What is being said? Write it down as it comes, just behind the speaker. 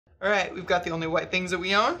All right, we've got the only white things that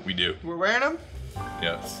we own. We do. We're wearing them.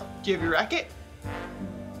 Yes. Do you have your racket?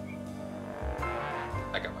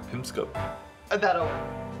 I got my Pimm's cup. That'll.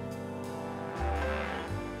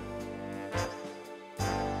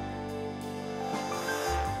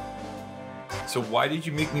 So why did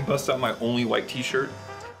you make me bust out my only white t-shirt?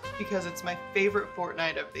 Because it's my favorite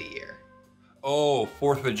fortnight of the year. Oh,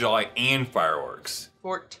 4th of July and fireworks.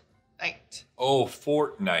 Fortnight. Oh,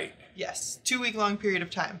 fortnight. Yes, 2-week-long period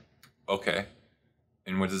of time. Okay.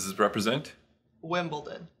 And what does this represent?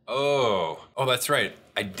 Wimbledon. Oh, that's right.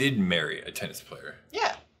 I did marry a tennis player.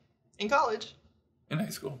 Yeah, in college. In high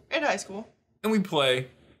school. In high school. And we play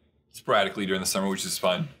sporadically during the summer, which is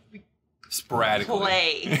fun. Sporadically.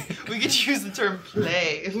 Play. We could use the term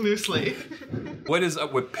play loosely. What is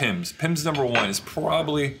up with Pimm's? Pimm's #1 is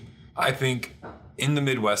probably, I think, in the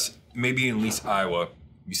Midwest, maybe in at least Iowa.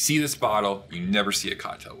 You see this bottle, you never see a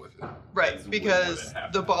cocktail with it. Right, because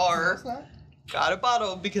the bar got a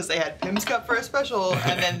bottle because they had Pimm's Cup for a special,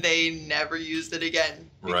 and then they never used it again.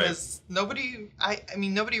 Because nobody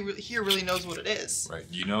here really knows what it is. Right,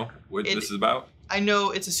 do you know what this is about? I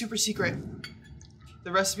know it's a super secret.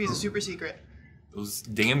 The recipe is a super secret. Those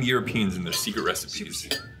damn Europeans and their secret recipes.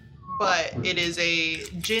 But it is a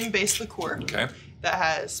gin-based liqueur that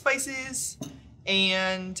has spices,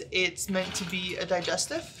 and it's meant to be a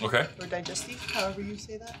digestive. Okay. Or digestive, however you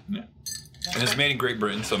say that. Yeah. And it's made in Great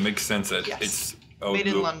Britain, so it makes sense that it's made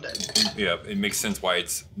in London. Yeah, it makes sense why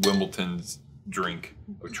it's Wimbledon's drink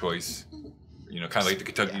of choice. You know, kind of like the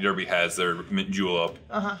Kentucky Derby has their mint julep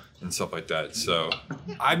and stuff like that. So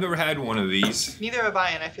I've never had one of these. Neither have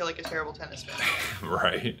I, and I feel like a terrible tennis fan.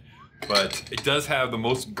 Right. But it does have the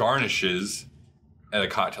most garnishes at a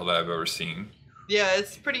cocktail that I've ever seen. Yeah,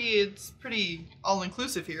 it's pretty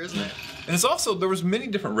all-inclusive here, isn't it? And it's also, there was many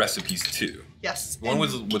different recipes too. Yes. One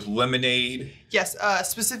was with lemonade. Yes,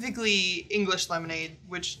 specifically English lemonade,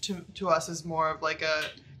 which to us is more of like a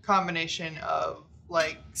combination of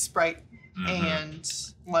like Sprite and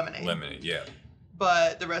lemonade. Lemonade, yeah.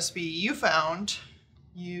 But the recipe you found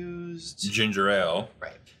used ginger ale.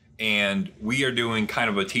 Right. And we are doing kind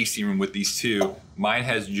of a tasting room with these two. Mine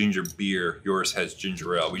has ginger beer, yours has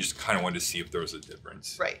ginger ale. We just kind of wanted to see if there was a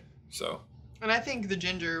difference. Right. So. And I think the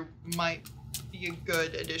ginger might be a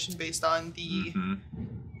good addition based on the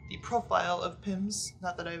profile of Pimm's.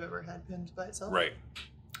 Not that I've ever had Pimm's by itself. Right.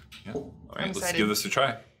 Yeah. All right, let's give this a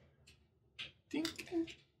try. Dink.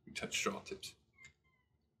 We touch straw tips.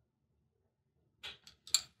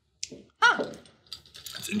 Huh.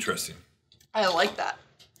 That's interesting. I like that.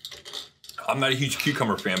 I'm not a huge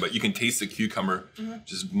cucumber fan, but you can taste the cucumber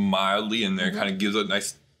just mildly in there. Kind of gives it a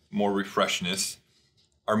nice, more refreshness.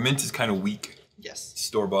 Our mint is kind of weak. Yes.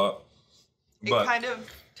 Store-bought. It kind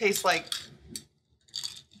of tastes like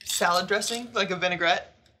salad dressing, like a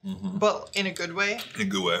vinaigrette, but in a good way. In a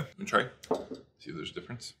good way. Let me try. See if there's a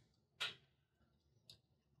difference.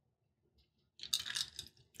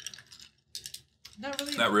 Not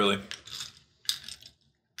really. Not really.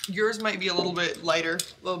 Yours might be a little bit lighter,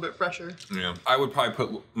 a little bit fresher. Yeah. I would probably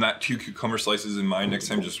put not 2 cucumber slices in mine next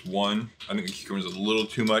time, just 1. I think the cucumber's a little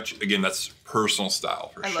too much. Again, that's personal style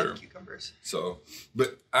for sure. I love cucumbers. So,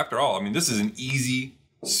 but after all, I mean, this is an easy,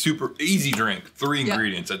 super easy drink. 3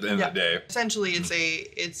 ingredients at the end of the day. Essentially,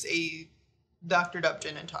 it's a doctored up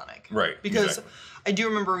gin and tonic. Right. Because I do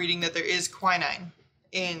remember reading that there is quinine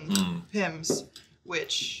in Pimm's,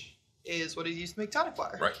 which is what is used to make tonic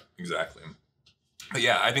water. Right. Exactly. But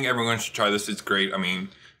yeah, I think everyone should try this. It's great. I mean,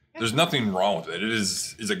 there's nothing wrong with it. It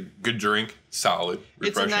is a good drink, solid,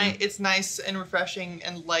 refreshing. It's nice and refreshing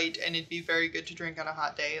and light, and it'd be very good to drink on a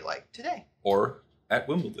hot day like today. Or at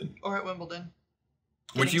Wimbledon. Or at Wimbledon.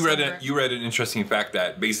 Which you read an interesting fact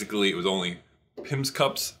that basically it was only Pimm's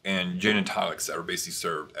cups and gin and tonics that were basically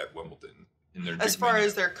served at Wimbledon. In their as far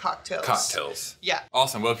as their cocktails. Cocktails. Yeah.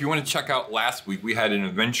 Awesome. Well, if you want to check out last week, we had an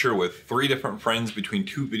adventure with 3 different friends between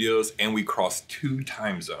 2 videos, and we crossed 2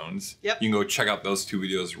 time zones. Yep. You can go check out those 2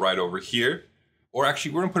 videos right over here. Or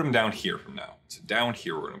actually, we're going to put them down here from now. So down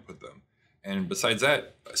here, we're going to put them. And besides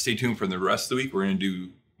that, stay tuned for the rest of the week. We're going to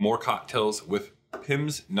do more cocktails with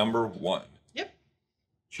Pimm's #1. Yep.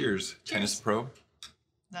 Cheers. Tennis pro.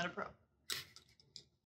 Not a pro.